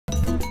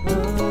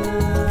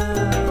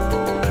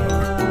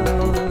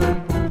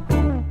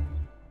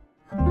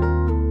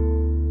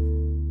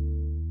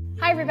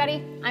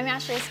I'm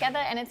Ashley Esqueda,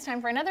 and it's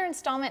time for another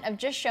installment of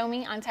Just Show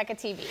Me on Tekka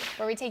TV,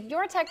 where we take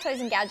your tech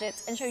toys and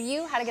gadgets and show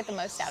you how to get the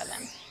most out of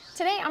them.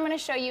 Today, I'm going to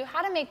show you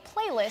how to make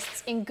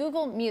playlists in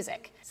Google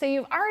Music. So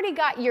you've already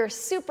got your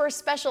super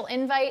special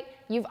invite,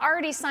 you've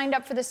already signed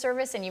up for the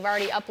service, and you've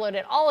already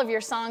uploaded all of your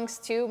songs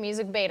to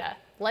Music Beta.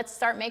 Let's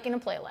start making a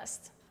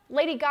playlist.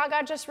 Lady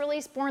Gaga just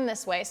released Born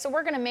This Way, so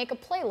we're going to make a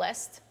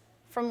playlist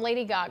from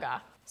Lady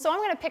Gaga. So I'm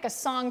going to pick a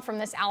song from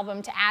this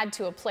album to add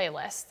to a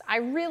playlist. I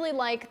really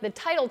like the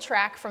title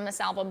track from this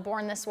album,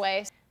 Born This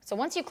Way. So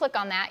once you click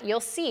on that, you'll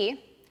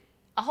see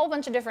a whole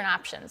bunch of different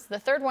options. The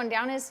third one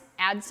down is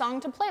Add Song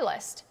to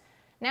Playlist.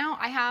 Now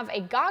I have a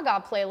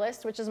Gaga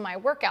playlist, which is my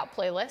workout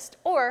playlist,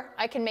 or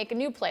I can make a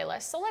new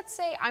playlist. So let's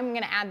say I'm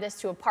going to add this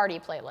to a party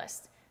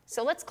playlist.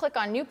 So let's click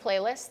on New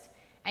Playlist,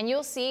 and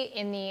you'll see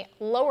in the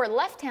lower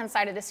left-hand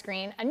side of the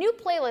screen, a new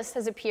playlist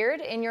has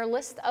appeared in your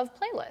list of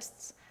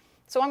playlists.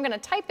 So I'm going to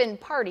type in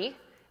party,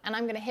 and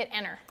I'm going to hit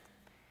enter.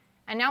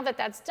 And now that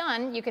that's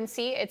done, you can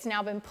see it's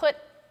now been put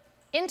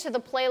into the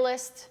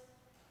playlist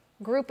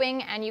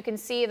grouping, and you can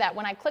see that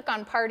when I click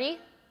on party,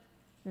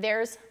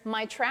 there's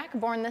my track,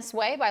 Born This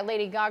Way by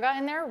Lady Gaga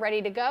in there,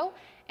 ready to go.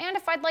 And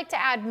if I'd like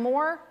to add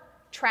more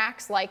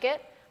tracks like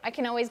it, I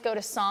can always go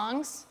to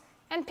songs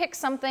and pick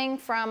something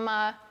from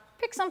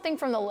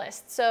the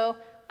list. So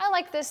I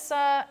like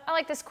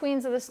this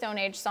Queens of the Stone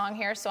Age song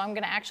here, so I'm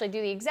going to actually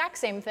do the exact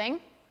same thing.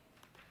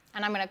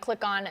 And I'm going to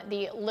click on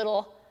the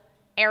little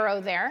arrow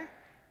there,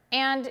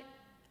 and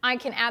I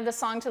can add the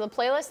song to the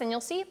playlist, and you'll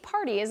see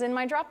Party is in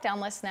my drop-down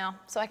list now.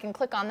 So I can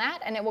click on that,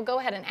 and it will go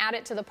ahead and add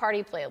it to the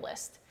Party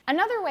playlist.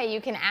 Another way you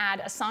can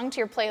add a song to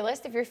your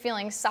playlist if you're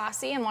feeling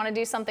saucy and want to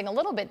do something a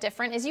little bit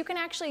different is you can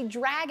actually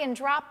drag and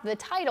drop the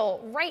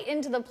title right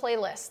into the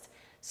playlist.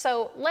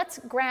 So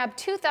let's grab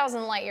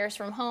 2,000 Light Years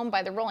from Home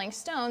by the Rolling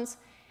Stones,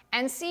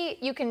 and see,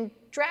 you can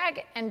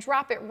drag and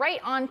drop it right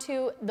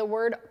onto the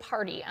word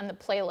party on the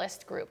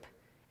playlist group.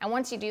 And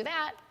once you do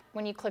that,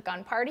 when you click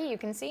on party, you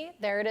can see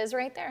there it is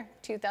right there,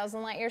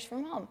 2,000 Light Years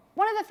from Home.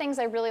 One of the things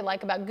I really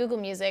like about Google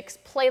Music's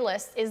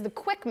playlist is the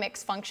quick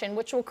mix function,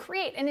 which will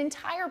create an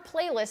entire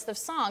playlist of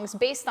songs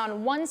based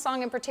on one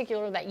song in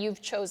particular that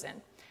you've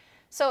chosen.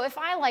 So if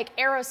I like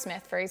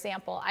Aerosmith, for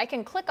example, I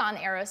can click on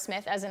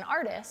Aerosmith as an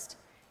artist,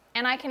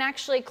 and I can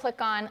actually click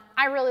on,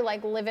 I really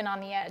like Livin' on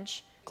the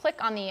Edge.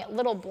 Click on the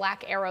little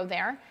black arrow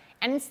there,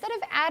 and instead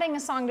of adding a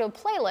song to a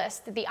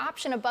playlist, the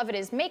option above it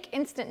is Make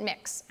Instant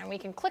Mix, and we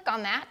can click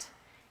on that,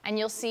 and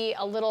you'll see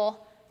a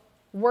little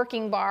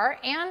working bar,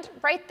 and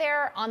right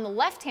there on the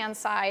left-hand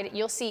side,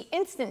 you'll see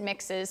Instant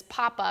Mixes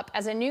pop up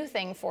as a new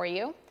thing for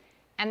you,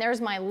 and there's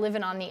my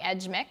Livin' on the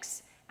Edge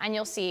mix, and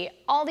you'll see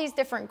all these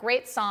different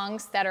great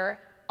songs that are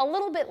a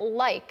little bit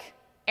like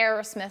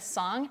Aerosmith's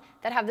song,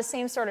 that have the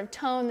same sort of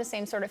tone, the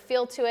same sort of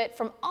feel to it,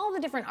 from all the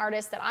different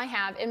artists that I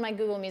have in my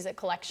Google Music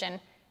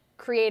collection.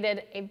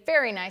 Created a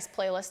very nice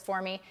playlist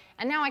for me,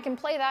 and now I can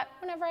play that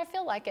whenever I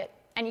feel like it,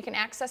 and you can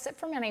access it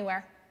from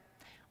anywhere.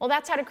 Well,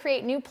 that's how to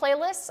create new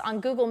playlists on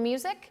Google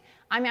Music.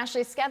 I'm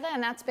Ashley Esqueda,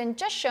 and that's been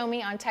Just Show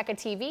Me on Tekka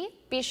TV.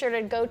 Be sure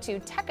to go to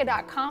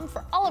tekka.com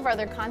for all of our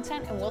other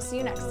content, and we'll see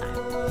you next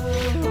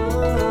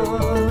time.